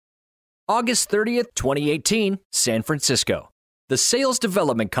August 30th, 2018, San Francisco. The Sales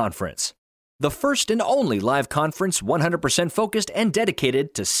Development Conference. The first and only live conference 100% focused and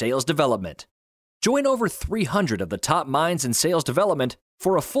dedicated to sales development. Join over 300 of the top minds in sales development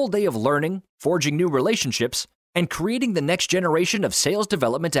for a full day of learning, forging new relationships, and creating the next generation of sales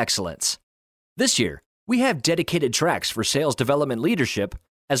development excellence. This year, we have dedicated tracks for sales development leadership,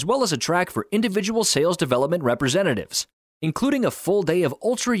 as well as a track for individual sales development representatives, including a full day of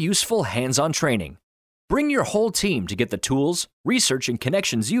ultra-useful hands-on training. Bring your whole team to get the tools, research, and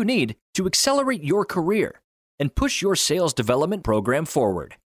connections you need to accelerate your career and push your sales development program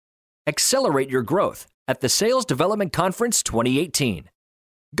forward. Accelerate your growth at the Sales Development Conference 2018.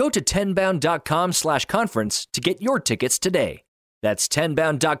 Go to tenbound.com/conference to get your tickets today. That's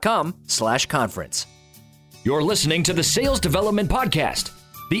tenbound.com/conference. You're listening to the Sales Development Podcast,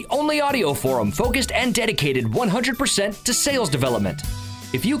 the only audio forum focused and dedicated 100% to sales development.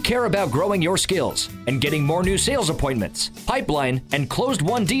 If you care about growing your skills and getting more new sales appointments, pipeline, and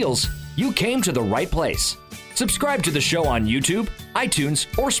closed-won deals, you came to the right place. Subscribe to the show on YouTube, iTunes,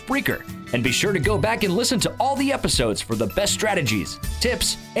 or Spreaker, and be sure to go back and listen to all the episodes for the best strategies,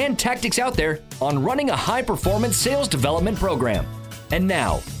 tips, and tactics out there on running a high-performance sales development program. And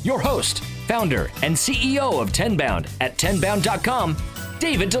now, your host, founder, and CEO of Tenbound at tenbound.com,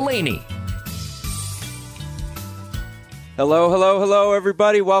 David Delaney. Hello,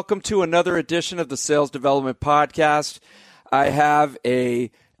 everybody. Welcome to another edition of the Sales Development Podcast. I have an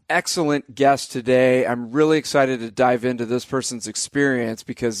excellent guest today. I'm really excited to dive into this person's experience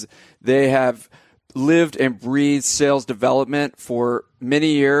because they have lived and breathed sales development for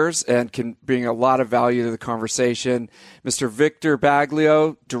many years and can bring a lot of value to the conversation. Mr. Victor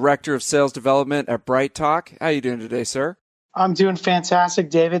Baglio, Director of Sales Development at Bright Talk. How are you doing today, sir? I'm doing fantastic,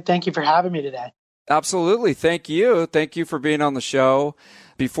 David. Thank you for having me today. Absolutely. Thank you. Thank you for being on the show.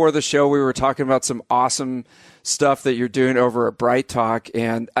 Before the show, we were talking about some awesome stuff that you're doing over at Bright Talk.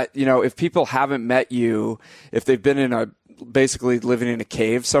 And, if people haven't met you, if they've been basically living in a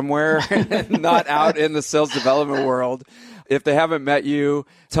cave somewhere, not out in the sales development world, if they haven't met you,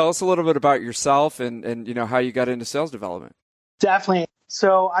 tell us a little bit about yourself and how you got into sales development. Definitely.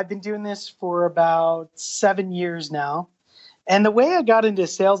 So I've been doing this for about 7 years now. And the way I got into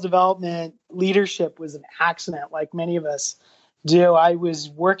sales development leadership was an accident, like many of us do. I was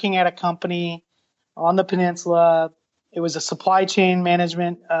working at a company on the peninsula. It was a supply chain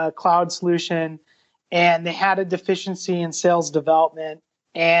management cloud solution, and they had a deficiency in sales development.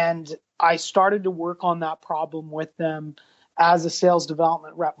 And I started to work on that problem with them as a sales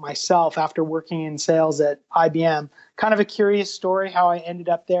development rep myself after working in sales at IBM. Kind of a curious story how I ended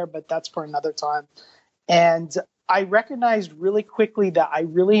up there, but that's for another time. And I recognized really quickly that I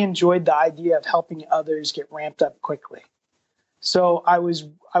really enjoyed the idea of helping others get ramped up quickly. So I was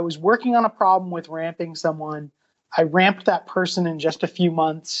working on a problem with ramping someone. I ramped that person in just a few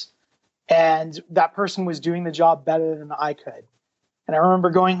months, and that person was doing the job better than I could. And I remember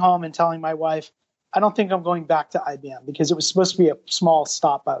going home and telling my wife, I don't think I'm going back to IBM because it was supposed to be a small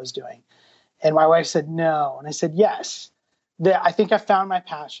stop I was doing. And my wife said, no. And I said, yes, I think I found my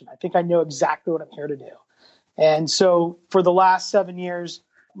passion. I think I know exactly what I'm here to do. And so for the last 7 years,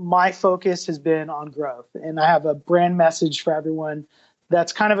 my focus has been on growth. And I have a brand message for everyone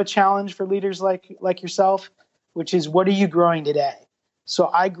that's kind of a challenge for leaders like yourself, which is, what are you growing today? So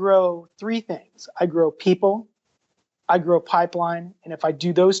I grow three things. I grow people, I grow pipeline. And if I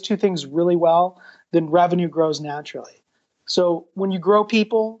do those two things really well, then revenue grows naturally. So when you grow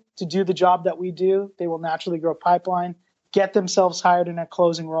people to do the job that we do, they will naturally grow pipeline, get themselves hired in a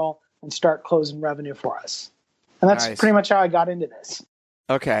closing role, and start closing revenue for us. And that's Nice. Pretty much how I got into this.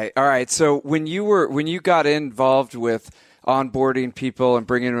 Okay. All right. So when you got involved with onboarding people and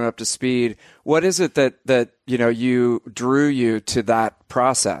bringing them up to speed, what is it that you drew you to that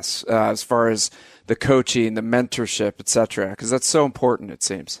process as far as the coaching, the mentorship, et cetera? Because that's so important, it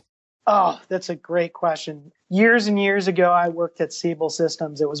seems. Oh, that's a great question. Years and years ago, I worked at Siebel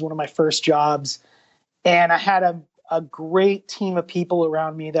Systems. It was one of my first jobs. And I had a great team of people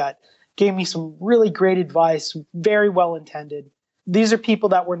around me that gave me some really great advice, very well intended. These are people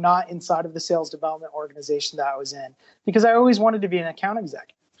that were not inside of the sales development organization that I was in, because I always wanted to be an account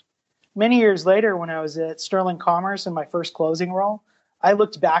executive. Many years later, when I was at Sterling Commerce in my first closing role, I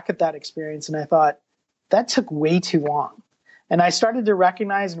looked back at that experience and I thought, that took way too long. And I started to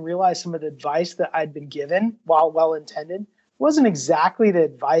recognize and realize some of the advice that I'd been given, while well intended, wasn't exactly the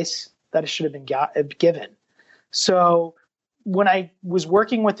advice that I should have been given. So when I was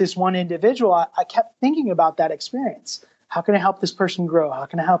working with this one individual, I kept thinking about that experience. How can I help this person grow? How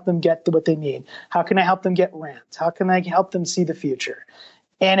can I help them get what they need? How can I help them get ramped? How can I help them see the future?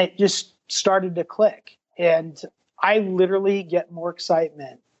 And it just started to click. And I literally get more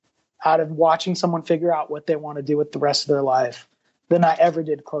excitement out of watching someone figure out what they want to do with the rest of their life than I ever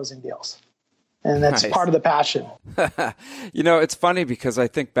did closing deals. And that's Nice. part of the passion. It's funny because I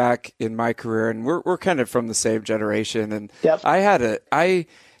think back in my career, and we're kind of from the same generation. And Yep. I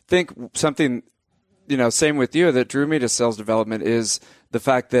think something, same with you, that drew me to sales development is the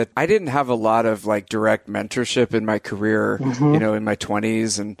fact that I didn't have a lot of like direct mentorship in my career, in my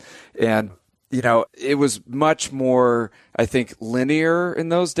 20s. And it was much more, I think, linear in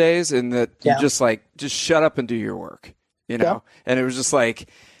those days, in that you just shut up and do your work, Yep. And it was just like,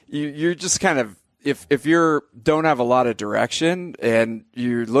 you're just kind of, if you don't have a lot of direction and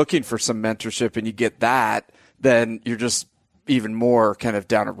you're looking for some mentorship and you get that, then you're just even more kind of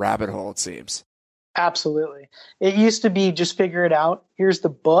down a rabbit hole, it seems. Absolutely. It used to be just figure it out. Here's the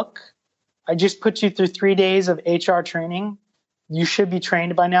book. I just put you through 3 days of HR training. You should be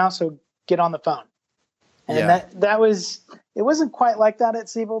trained by now, so get on the phone. And it wasn't quite like that at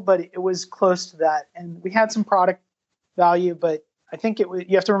Siebel, but it was close to that. And we had some product value, but I think you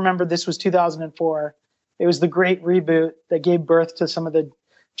have to remember this was 2004. It was the great reboot that gave birth to some of the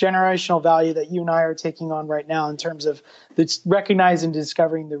generational value that you and I are taking on right now in terms of recognizing and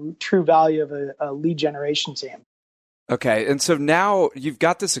discovering the true value of a lead generation team. Okay. And so now you've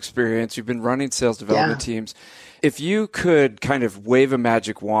got this experience. You've been running sales development teams. If you could kind of wave a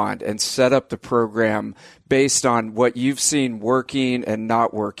magic wand and set up the program based on what you've seen working and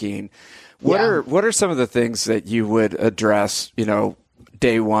not working, what are some of the things that you would address,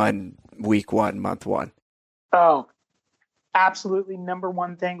 day one, week one, month one? Oh, absolutely. Number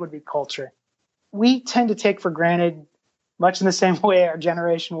one thing would be culture. We tend to take for granted, much in the same way our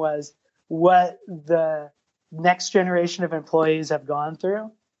generation was, what the next generation of employees have gone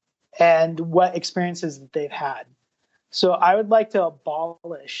through and what experiences that they've had. So I would like to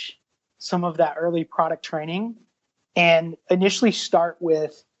abolish some of that early product training and initially start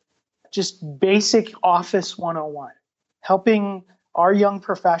with just basic Office 101, helping our young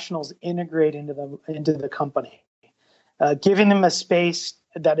professionals integrate into the company, giving them a space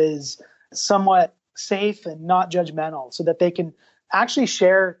that is somewhat safe and not judgmental so that they can actually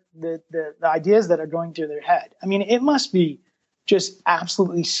share the ideas that are going through their head. I mean, it must be just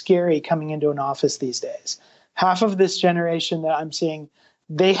absolutely scary coming into an office these days. Half of this generation that I'm seeing,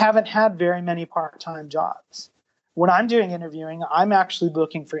 they haven't had very many part-time jobs. When I'm doing interviewing, I'm actually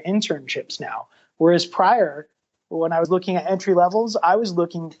looking for internships now. Whereas prior, when I was looking at entry levels, I was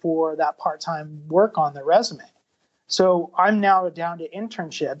looking for that part-time work on the resume. So I'm now down to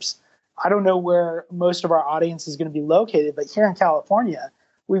internships. I don't know where most of our audience is going to be located, but here in California,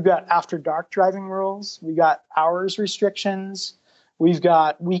 we've got after dark driving rules. We've got hours restrictions. We've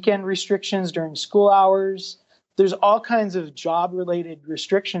got weekend restrictions during school hours. There's all kinds of job-related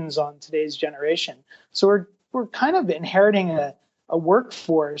restrictions on today's generation. So we're kind of inheriting a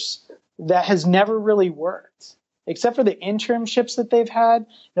workforce that has never really worked, except for the internships that they've had.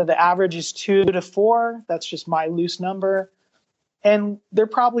 The average is 2 to 4. That's just my loose number. And they're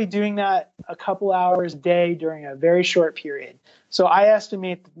probably doing that a couple hours a day during a very short period. So I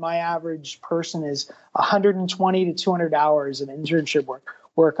estimate that my average person is 120 to 200 hours of internship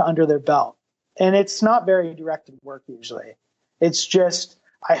work under their belt. And it's not very directed work usually. It's just,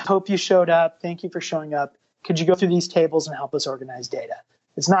 I hope you showed up. Thank you for showing up. Could you go through these tables and help us organize data?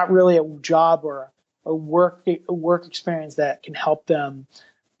 It's not really a job or a work experience that can help them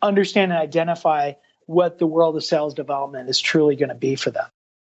understand and identify what the world of sales development is truly going to be for them.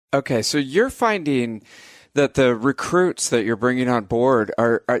 Okay, so you're finding that the recruits that you're bringing on board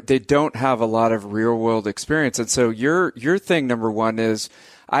are they don't have a lot of real world experience, and so your thing number one is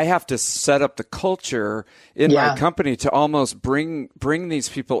I have to set up the culture in my company to almost bring these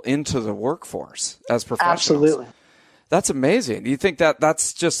people into the workforce as professionals. Absolutely. That's amazing. Do you think that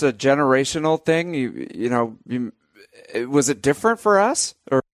that's just a generational thing? Was it different for us?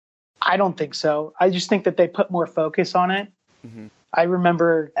 Or I don't think so. I just think that they put more focus on it. Mm-hmm. I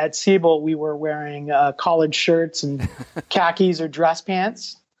remember at Siebel, we were wearing collared shirts and khakis or dress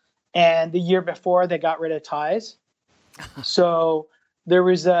pants. And the year before, they got rid of ties. So there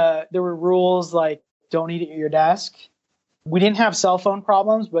were rules like don't eat at your desk. We didn't have cell phone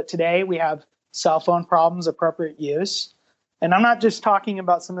problems, but today we have cell phone problems, appropriate use. And I'm not just talking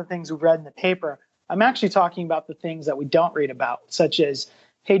about some of the things we've read in the paper. I'm actually talking about the things that we don't read about, such as,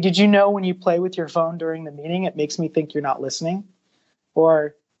 hey, did you know when you play with your phone during the meeting, it makes me think you're not listening?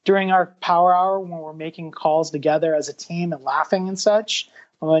 Or during our power hour when we're making calls together as a team and laughing and such,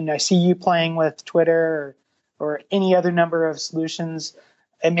 when I see you playing with Twitter or any other number of solutions,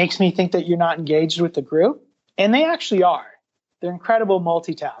 it makes me think that you're not engaged with the group. And they actually are. They're incredible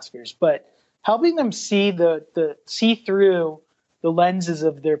multitaskers, but helping them see see through the lenses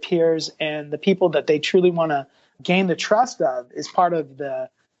of their peers and the people that they truly want to gain the trust of is part of the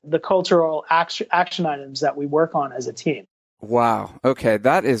cultural action items that we work on as a team. Wow. Okay.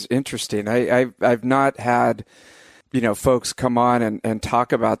 That is interesting. I've not had, folks come on and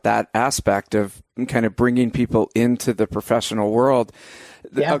talk about that aspect of kind of bringing people into the professional world.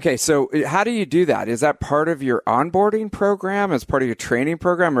 Yeah. Okay. So how do you do that? Is that part of your onboarding program, as part of your training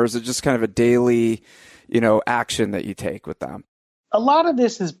program, or is it just kind of a daily, action that you take with them? A lot of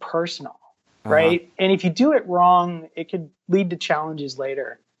this is personal, right? Uh-huh. And if you do it wrong, it could lead to challenges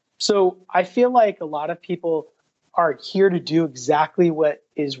later. So I feel like a lot of people are here to do exactly what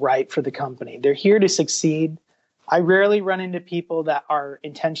is right for the company. They're here to succeed. I rarely run into people that are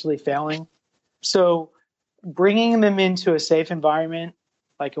intentionally failing. So bringing them into a safe environment,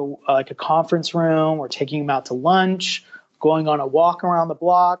 like a conference room, or taking them out to lunch, going on a walk around the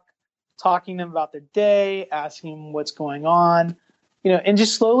block, talking to them about their day, asking them what's going on, and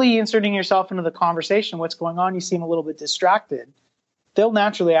just slowly inserting yourself into the conversation. What's going on? You seem a little bit distracted. They'll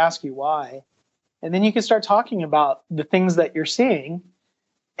naturally ask you why. And then you can start talking about the things that you're seeing.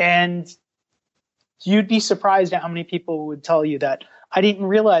 And you'd be surprised at how many people would tell you that I didn't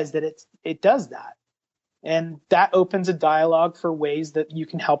realize that it does that. And that opens a dialogue for ways that you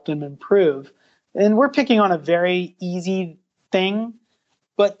can help them improve. And we're picking on a very easy thing,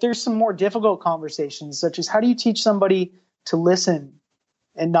 but there's some more difficult conversations, such as how do you teach somebody to listen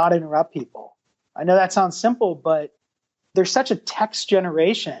and not interrupt people? I know that sounds simple, but there's such a text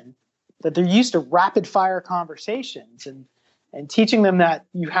generation that they're used to rapid fire conversations, and teaching them that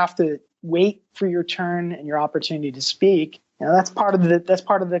you have to wait for your turn and your opportunity to speak. That's part of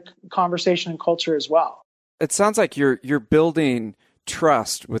the conversation and culture as well. It sounds like you're building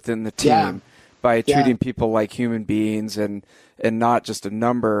trust within the team by treating people like human beings and not just a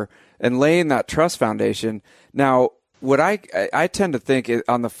number, and laying that trust foundation. Now, what I tend to think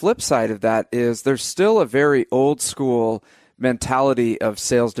on the flip side of that is there's still a very old school mentality of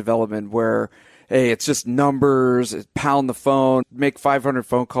sales development where, hey, it's just numbers, pound the phone, make 500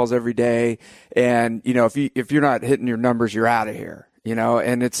 phone calls every day, and if you're not hitting your numbers, you're out of here.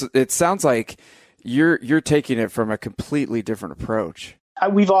 And it sounds like you're taking it from a completely different approach.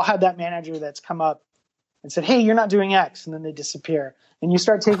 We've all had that manager that's come up and said, hey, you're not doing X, and then they disappear, and you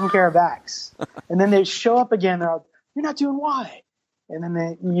start taking care of X, and then they show up again, they're all, you're not doing Y, and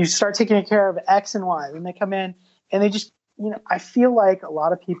then you start taking care of X and Y, and they come in and they just, I feel like a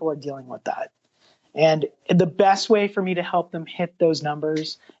lot of people are dealing with that. And the best way for me to help them hit those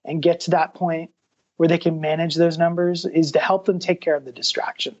numbers and get to that point where they can manage those numbers is to help them take care of the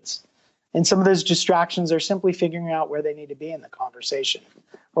distractions. And some of those distractions are simply figuring out where they need to be in the conversation,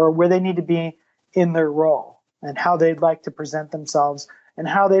 or where they need to be in their role, and how they'd like to present themselves and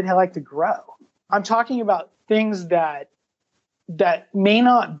how they'd like to grow. I'm talking about things that may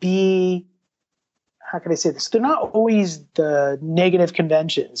not be, how can I say this? They're not always the negative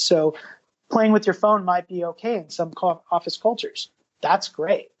conventions. So playing with your phone might be okay in some office cultures. That's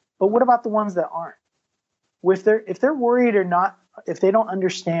great. But what about the ones that aren't? If they're worried or not, if they don't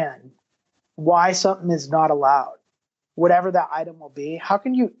understand why something is not allowed, whatever that item will be, how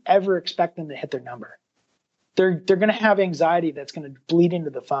can you ever expect them to hit their number? They're going to have anxiety that's going to bleed into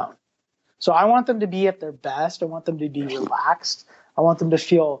the phone. So I want them to be at their best. I want them to be relaxed. I want them to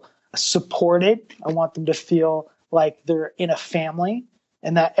feel supported. I want them to feel like they're in a family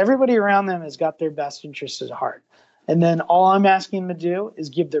and that everybody around them has got their best interests at heart. And then all I'm asking them to do is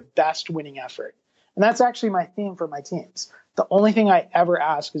give their best winning effort. And that's actually my theme for my teams. The only thing I ever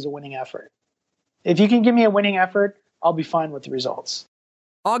ask is a winning effort. If you can give me a winning effort, I'll be fine with the results.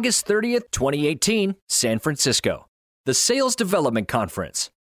 August 30th, 2018, San Francisco. The Sales Development Conference.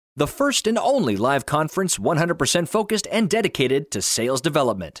 The first and only live conference 100% focused and dedicated to sales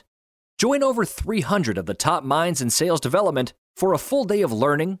development. Join over 300 of the top minds in sales development for a full day of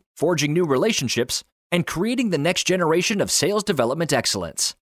learning, forging new relationships, and creating the next generation of sales development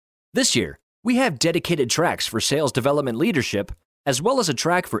excellence. This year, we have dedicated tracks for sales development leadership, as well as a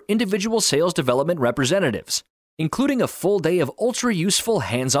track for individual sales development representatives, including a full day of ultra-useful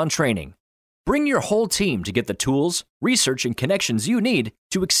hands-on training. Bring your whole team to get the tools, research, and connections you need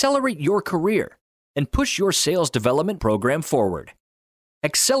to accelerate your career and push your sales development program forward.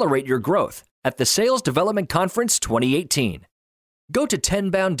 Accelerate your growth at the Sales Development Conference 2018. Go to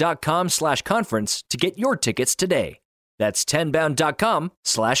tenbound.com/conference to get your tickets today. That's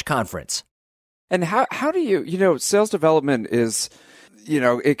tenbound.com/conference. And how do you sales development is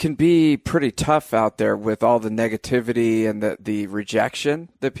it can be pretty tough out there with all the negativity and the rejection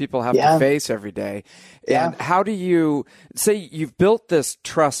that people have to face every day. And how do you say you've built this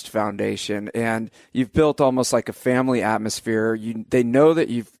trust foundation and you've built almost like a family atmosphere? They know that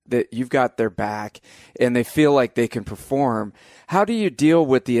you've got their back and they feel like they can perform. How do you deal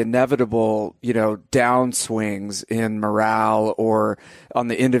with the inevitable, downswings in morale or on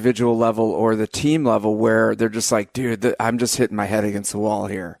the individual level or the team level where they're just like, dude, I'm just hitting my head against the wall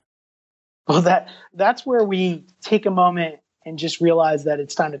here? Well, that's where we take a moment and just realize that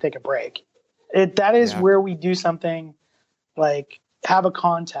it's time to take a break. That is where we do something like have a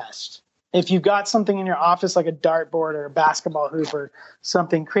contest. If you've got something in your office like a dartboard or a basketball hoop or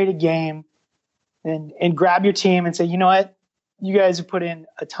something, create a game and grab your team and say, you know what? You guys have put in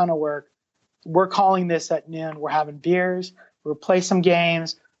a ton of work. We're calling this at noon. We're having beers. We'll play some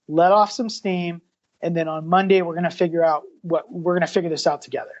games, let off some steam. And then on Monday, we're going to figure this out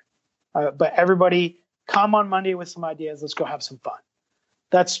together. But everybody come on Monday with some ideas. Let's go have some fun.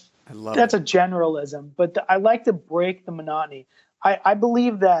 That's a generalism, but I like to break the monotony. I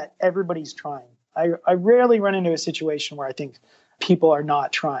believe that everybody's trying. I rarely run into a situation where I think people are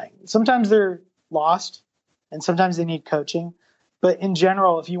not trying. Sometimes they're lost and sometimes they need coaching. But in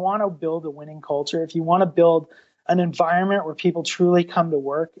general, if you want to build a winning culture, if you want to build an environment where people truly come to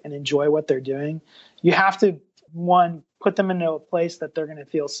work and enjoy what they're doing, you have to, one, put them into a place that they're going to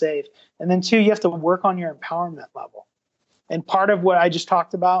feel safe. And then two, you have to work on your empowerment level. And part of what I just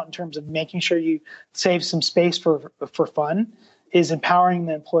talked about in terms of making sure you save some space for fun is empowering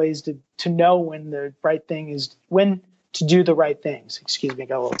the employees to know when the right thing is, when to do the right things. Excuse me, I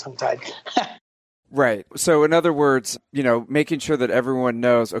got a little tongue-tied. Right. So in other words, making sure that everyone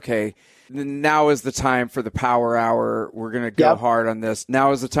knows, okay, now is the time for the power hour. We're going to go hard on this.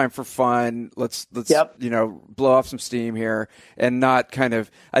 Now is the time for fun. Let's blow off some steam here and not kind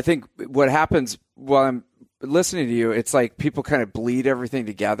of, I think what happens while I'm listening to you, it's like people kind of bleed everything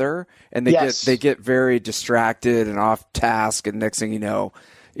together and they get very distracted and off task. And next thing you know,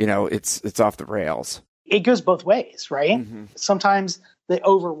 it's off the rails. It goes both ways, right? Mm-hmm. Sometimes they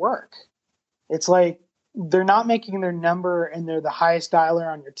overwork. It's like they're not making their number and they're the highest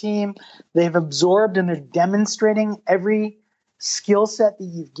dialer on your team. They've absorbed and they're demonstrating every skill set that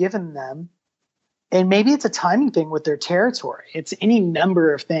you've given them. And maybe it's a timing thing with their territory. It's any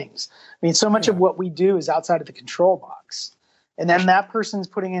number of things. I mean, so much of what we do is outside of the control box. And then that person's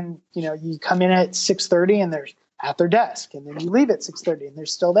putting in, you come in at 6:30 and they're at their desk. And then you leave at 6:30 and they're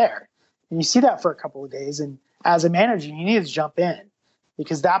still there. And you see that for a couple of days. And as a manager, you need to jump in.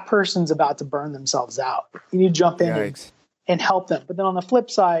 Because that person's about to burn themselves out. You need to jump in and help them. But then on the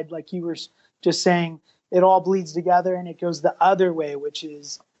flip side, like you were just saying, it all bleeds together and it goes the other way, which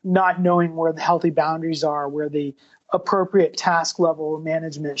is not knowing where the healthy boundaries are, where the appropriate task level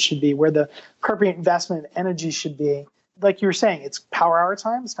management should be, where the appropriate investment of energy should be. Like you were saying, it's power hour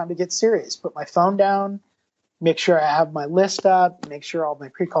time. It's time to get serious. Put my phone down, make sure I have my list up, make sure all my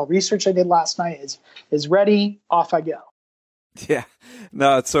pre-call research I did last night is ready. Off I go. Yeah.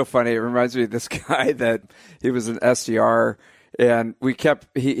 No, it's so funny. It reminds me of this guy that he was an SDR and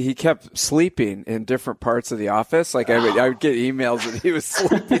he kept sleeping in different parts of the office. Like I would get emails that he was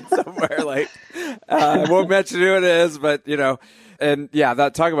sleeping somewhere. Like, I won't mention who it is, but and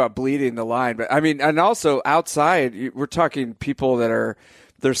that talk about bleeding the line. But I mean, and also outside, we're talking people that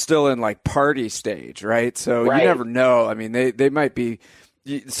they're still in like party stage, right? So you never know. I mean, they might be,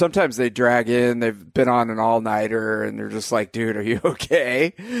 sometimes they drag in, they've been on an all-nighter and they're just like, dude, are you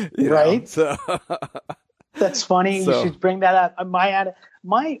okay? Right. So that's funny. You should bring that up.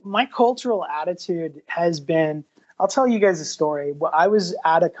 My cultural attitude has been, I'll tell you guys a story. I was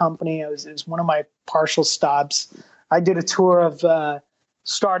at a company, it was one of my partial stops. I did a tour of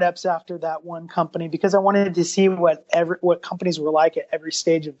startups after that one company because I wanted to see what companies were like at every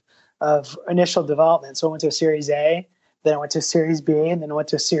stage of initial development. So I went to a Series A, then I went to a Series B, and then I went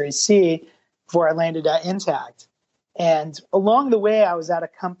to a Series C before I landed at Intact. And along the way, I was at a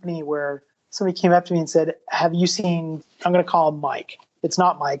company where somebody came up to me and said, have you seen, I'm going to call him Mike. It's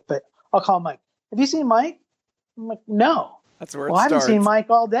not Mike, but I'll call him Mike. Have you seen Mike? I'm like, no. That's where it starts. I haven't seen Mike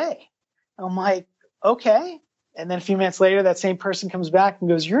all day. I'm like, okay. And then a few minutes later, that same person comes back and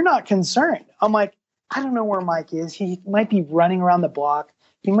goes, you're not concerned. I'm like, I don't know where Mike is. He might be running around the block.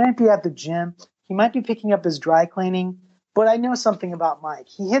 He might be at the gym. He might be picking up his dry cleaning. But I know something about Mike.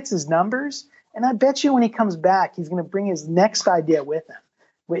 He hits his numbers, and I bet you when he comes back, he's going to bring his next idea with him.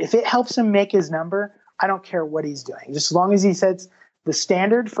 If it helps him make his number, I don't care what he's doing. Just as long as he sets the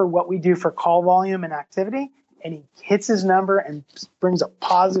standard for what we do for call volume and activity, and he hits his number and brings a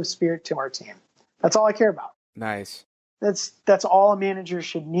positive spirit to our team. That's all I care about. Nice. That's all a manager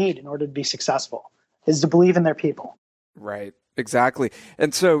should need in order to be successful, is to believe in their people. Right. Exactly.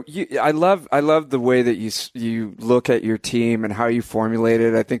 And so I love the way that you look at your team and how you formulate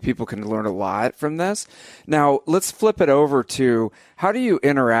it. I think people can learn a lot from this. Now, let's flip it over to how do you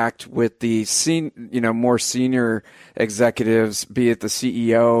interact with the more senior executives, be it the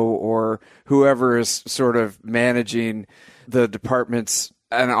CEO or whoever is sort of managing the departments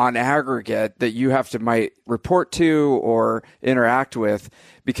and on aggregate that you have to might report to or interact with,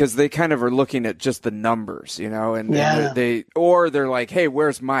 because they kind of are looking at just the numbers, and they're like, hey,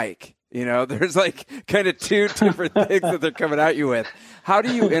 where's Mike? There's like kind of two different things that they're coming at you with. How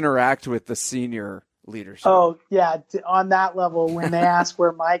do you interact with the senior leadership? Oh, yeah. On that level, when they ask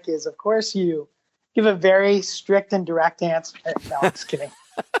where Mike is, of course you give a very strict and direct answer. No, I'm just kidding.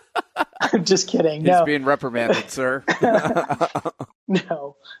 I'm just kidding. He's being reprimanded, sir.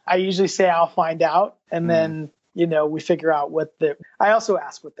 No, I usually say I'll find out, and then we figure out I also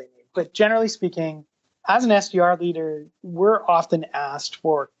ask what they need. But generally speaking, as an SDR leader, we're often asked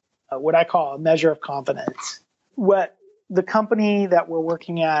for what I call a measure of confidence. What the company that we're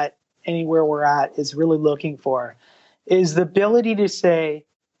working at, anywhere we're at, is really looking for is the ability to say,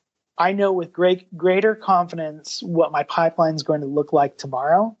 I know with greater confidence what my pipeline is going to look like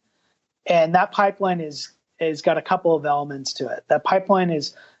tomorrow. And that pipeline is got a couple of elements to it. That pipeline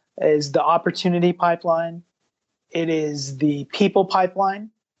is the opportunity pipeline. It is the people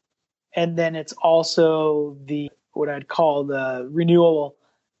pipeline. And then it's also what I'd call the renewable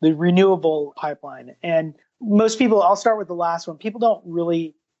pipeline. And most people, I'll start with the last one. People don't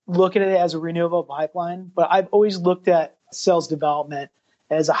really look at it as a renewable pipeline, but I've always looked at sales development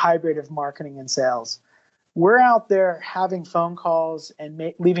as a hybrid of marketing and sales. We're out there having phone calls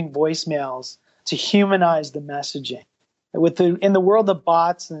and leaving voicemails to humanize the messaging. In the world of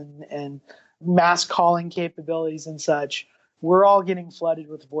bots and mass calling capabilities and such, we're all getting flooded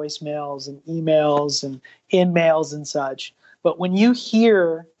with voicemails and emails and in-mails and such. But when you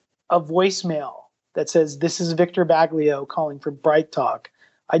hear a voicemail that says, "This is Victor Baglio calling for Bright Talk.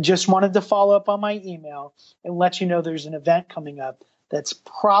 I just wanted to follow up on my email and let you know there's an event coming up that's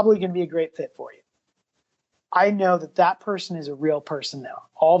probably going to be a great fit for you." I know that person is a real person now.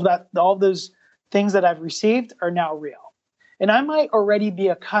 All those things that I've received are now real. And I might already be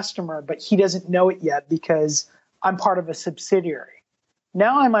a customer, but he doesn't know it yet because I'm part of a subsidiary.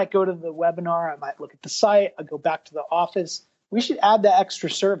 Now I might go to the webinar. I might look at the site. I go back to the office. We should add that extra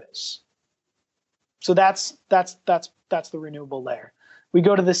service. So that's the renewable layer. We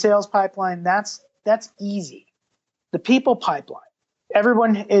go to the sales pipeline. That's easy. The people pipeline.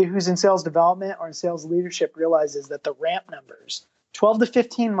 Everyone who's in sales development or in sales leadership realizes that the ramp numbers, 12 to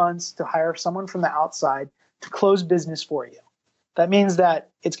 15 months to hire someone from the outside to close business for you. That means that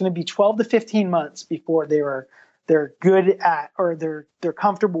it's going to be 12 to 15 months before they're good at, or they're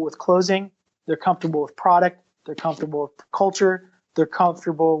comfortable with closing, they're comfortable with product, they're comfortable with culture, they're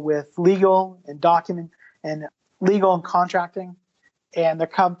comfortable with legal and contracting, and they're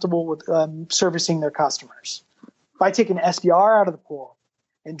comfortable with servicing their customers. If I take an SDR out of the pool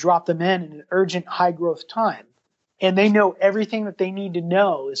and drop them in an urgent high growth time, and they know everything that they need to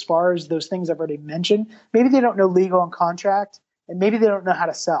know as far as those things I've already mentioned, maybe they don't know legal and contract, and maybe they don't know how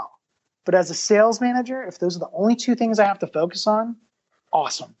to sell. But as a sales manager, if those are the only two things I have to focus on,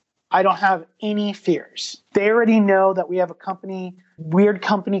 awesome. I don't have any fears. They already know that we have a weird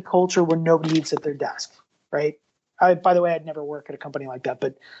company culture where nobody eats at their desk, right? By the way, I'd never work at a company like that,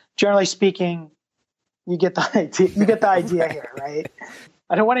 but generally speaking, you get the idea. You get the idea here, right?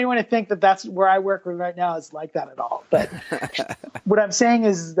 I don't want anyone to think that that's where I work right now is like that at all. But what I'm saying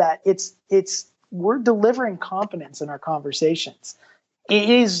is that we're delivering confidence in our conversations. It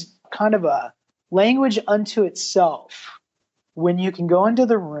is kind of a language unto itself when you can go into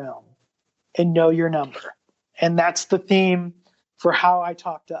the room and know your number. And that's the theme for how I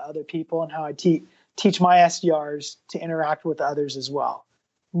talk to other people and how I teach my SDRs to interact with others as well.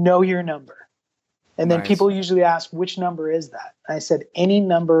 Know your number. And then people usually ask, which number is that? And I said, any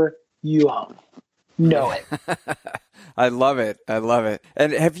number you own. Know it. I love it. I love it.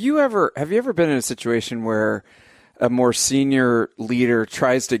 And have you ever been in a situation where a more senior leader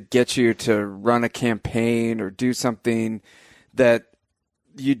tries to get you to run a campaign or do something that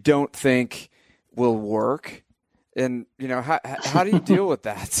you don't think will work? And, how do you deal with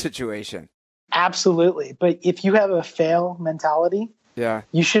that situation? Absolutely. But if you have a fail mentality,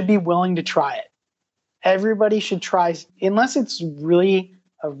 you should be willing to try it. Everybody should try, unless it's really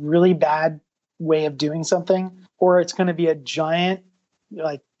a really bad way of doing something, or it's going to be a giant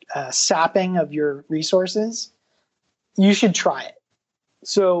sapping of your resources. You should try it.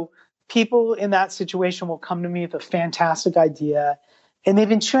 So people in that situation will come to me with a fantastic idea, and they've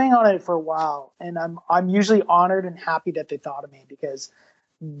been chewing on it for a while. And I'm usually honored and happy that they thought of me, because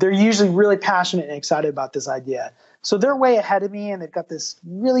they're usually really passionate and excited about this idea. So they're way ahead of me, and they've got this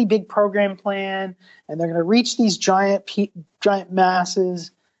really big program plan, and they're going to reach these giant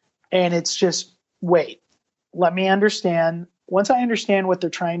masses. And it's just, wait, let me understand. Once I understand what they're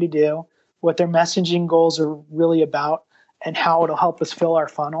trying to do, what their messaging goals are really about, and how it'll help us fill our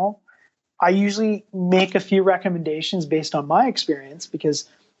funnel, I usually make a few recommendations based on my experience, because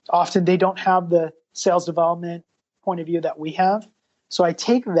often they don't have the sales development point of view that we have. So I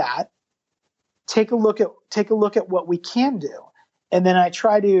take that, take a look at what we can do, and then I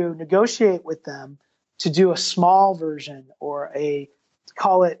try to negotiate with them to do a small version, or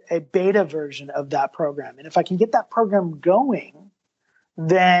call it a beta version of that program. And if I can get that program going,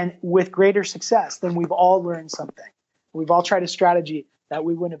 then with greater success, then we've all learned something. We've all tried a strategy that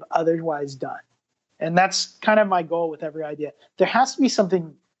we wouldn't have otherwise done. And that's kind of my goal with every idea. There has to be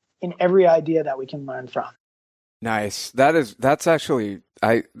something in every idea that we can learn from. Nice. That's actually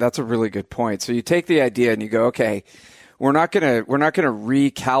that's a really good point. So you take the idea and you go, okay, we're not gonna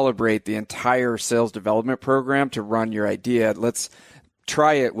recalibrate the entire sales development program to run your idea. Let's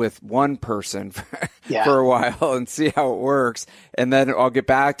try it with one person for a while and see how it works, and then I'll get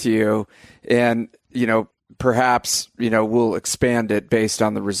back to you, and perhaps we'll expand it based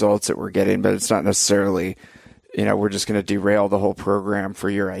on the results that we're getting, but it's not necessarily we're just going to derail the whole program for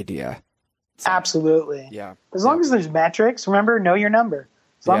your idea. So, absolutely. Yeah. As long as there's metrics, remember, know your number.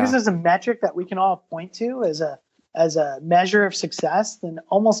 As long as there's a metric that we can all point to as a measure of success, then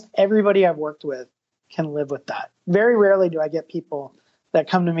almost everybody I've worked with can live with that. Very rarely do I get people that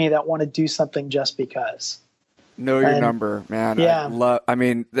come to me that want to do something just because. Know your number, man. Yeah.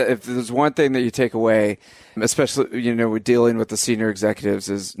 If there's one thing that you take away, especially, with dealing with the senior executives,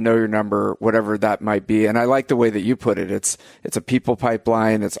 is know your number, whatever that might be. And I like the way that you put it. It's a people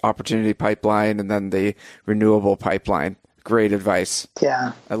pipeline, it's opportunity pipeline, and then the renewable pipeline. Great advice.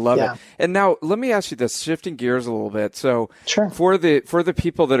 Yeah. I love it. And now let me ask you this, shifting gears a little bit. So sure. for the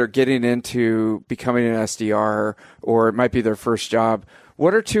people that are getting into becoming an SDR, or it might be their first job,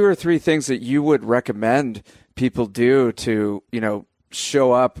 what are 2 or 3 things that you would recommend people do to,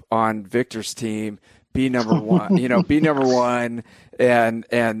 show up on Victor's team, be number one, and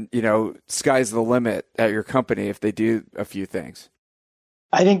sky's the limit at your company if they do a few things?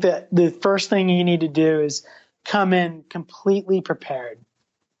 I think that the first thing you need to do is come in completely prepared.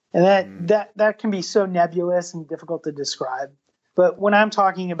 And that can be so nebulous and difficult to describe. But what I'm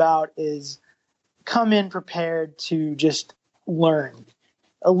talking about is come in prepared to just learn.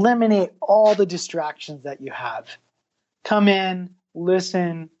 Eliminate all the distractions that you have. Come in,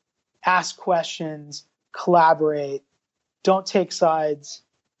 listen, ask questions, collaborate, don't take sides,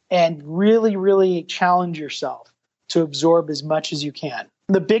 and really, really challenge yourself to absorb as much as you can.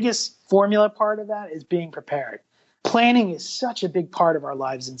 The biggest formula part of that is being prepared. Planning is such a big part of our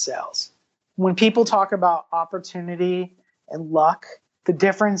lives in sales. When people talk about opportunity and luck, the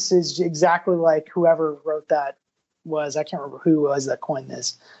difference is exactly like whoever wrote that was, I can't remember who it was that coined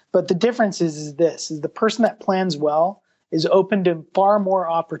this, but the difference is the person that plans well is open to far more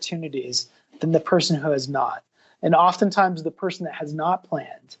opportunities than the person who has not. And oftentimes the person that has not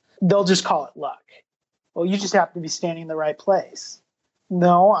planned, they'll just call it luck. Well, you just happen to be standing in the right place.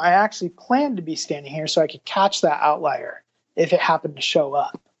 No, I actually planned to be standing here so I could catch that outlier if it happened to show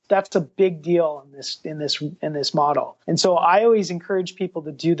up. That's a big deal in this model. And so I always encourage people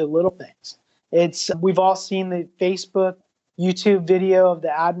to do the little things. We've all seen the Facebook, YouTube video of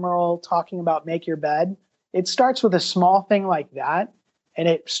the Admiral talking about make your bed. It starts with a small thing like that, and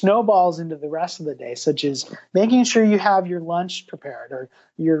it snowballs into the rest of the day, such as making sure you have your lunch prepared or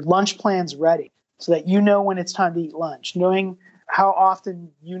your lunch plans ready so that you know when it's time to eat lunch, knowing how often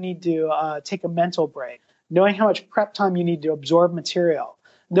you need to take a mental break, knowing how much prep time you need to absorb material,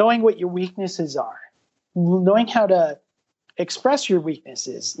 knowing what your weaknesses are, knowing how to express your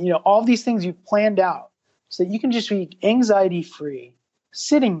weaknesses, all these things you've planned out so that you can just be anxiety-free,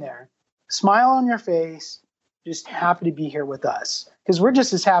 sitting there, smile on your face, just happy to be here with us. Because we're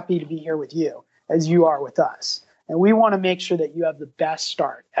just as happy to be here with you as you are with us. And we want to make sure that you have the best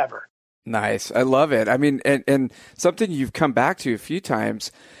start ever. Nice. I love it. I mean, and something you've come back to a few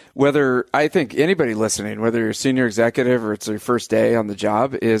times, whether I think anybody listening, whether you're a senior executive or it's your first day on the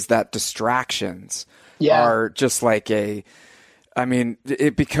job, is that distractions are just like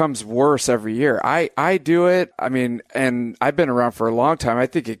it becomes worse every year. I do it. And I've been around for a long time. I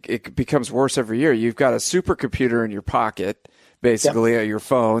think it becomes worse every year. You've got a supercomputer in your pocket basically, your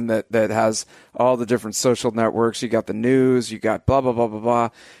phone that has all the different social networks. You got the news, you got blah, blah, blah, blah, blah,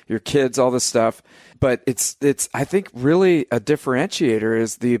 your kids, all this stuff. But it's I think really a differentiator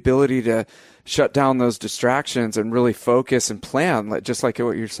is the ability to shut down those distractions and really focus and plan, just like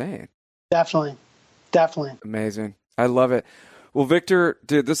what you're saying. Definitely. Amazing. I love it. Well, Victor,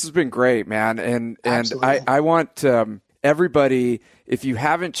 dude, this has been great, man. And I want everybody, if you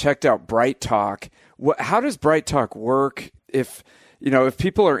haven't checked out Bright Talk, how does Bright Talk work? If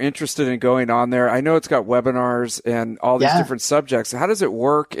people are interested in going on there, I know it's got webinars and all these different subjects. How does it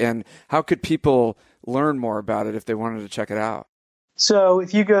work, and how could people learn more about it if they wanted to check it out? So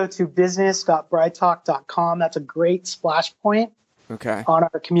if you go to business.brighttalk.com, that's a great splash point on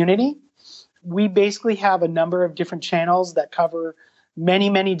our community. We basically have a number of different channels that cover many,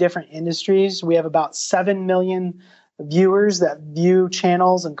 many different industries. We have about 7 million viewers that view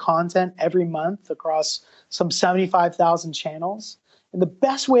channels and content every month across some 75,000 channels. And the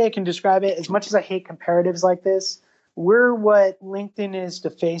best way I can describe it, as much as I hate comparatives like this, we're what LinkedIn is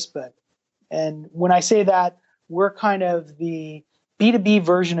to Facebook. And when I say that, we're kind of the B2B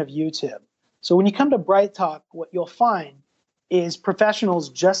version of YouTube. So when you come to Bright Talk, what you'll find is professionals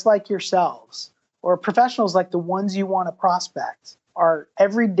just like yourselves, or professionals like the ones you want to prospect, are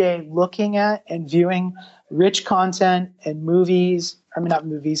every day looking at and viewing rich content and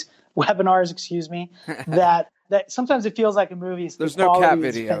webinars, that sometimes it feels like a movie. There's no cat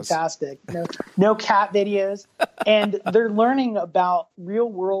videos. Fantastic. No cat videos. And they're learning about real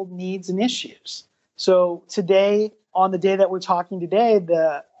world needs and issues. So today, on the day that we're talking today,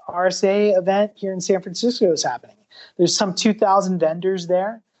 the RSA event here in San Francisco is happening. There's some 2,000 vendors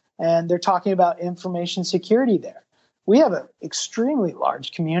there, and they're talking about information security there. We have an extremely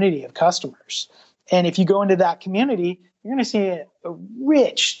large community of customers. And if you go into that community, you're going to see a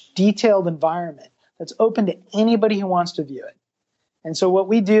rich, detailed environment that's open to anybody who wants to view it. And so what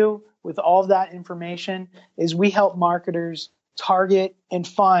we do with all of that information is we help marketers target and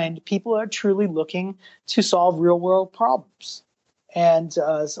find people who are truly looking to solve real-world problems. And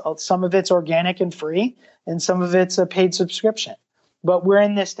some of it's organic and free, and some of it's a paid subscription. But we're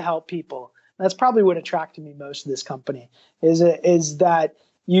in this to help people. And that's probably what attracted me most to this company, is that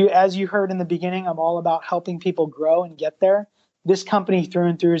as you heard in the beginning, I'm all about helping people grow and get there. This company through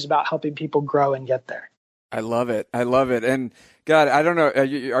and through is about helping people grow and get there. I love it. And God, I don't know.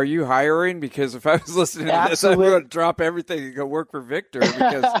 Are you hiring? Because if I was listening to this, I would drop everything and go work for Victor,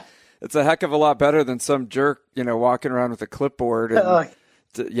 because it's a heck of a lot better than some jerk, walking around with a clipboard and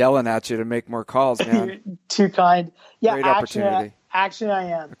yelling at you to make more calls, man. You're too kind. Yeah, great opportunity. Actually, I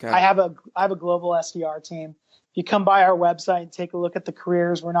am. Okay. I have a global SDR team. If you come by our website and take a look at the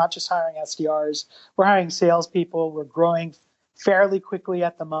careers, we're not just hiring SDRs. We're hiring salespeople. We're growing fairly quickly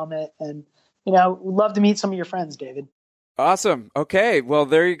at the moment. And, we'd love to meet some of your friends, David. Awesome. Okay. Well,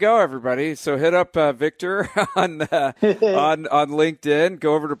 there you go, everybody. So hit up Victor on LinkedIn.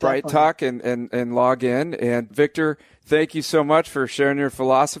 Go over to Bright Talk and log in. And Victor, thank you so much for sharing your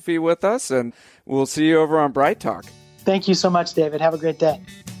philosophy with us. And we'll see you over on Bright Talk. Thank you so much, David. Have a great day.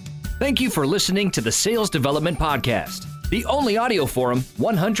 Thank you for listening to the Sales Development Podcast, the only audio forum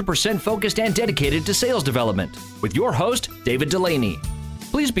 100% focused and dedicated to sales development, with your host, David Delaney.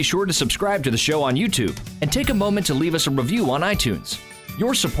 Please be sure to subscribe to the show on YouTube and take a moment to leave us a review on iTunes.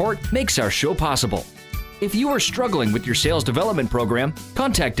 Your support makes our show possible. If you are struggling with your sales development program,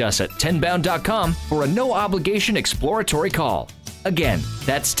 contact us at 10bound.com for a no-obligation exploratory call. Again,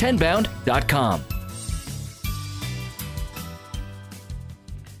 that's 10bound.com.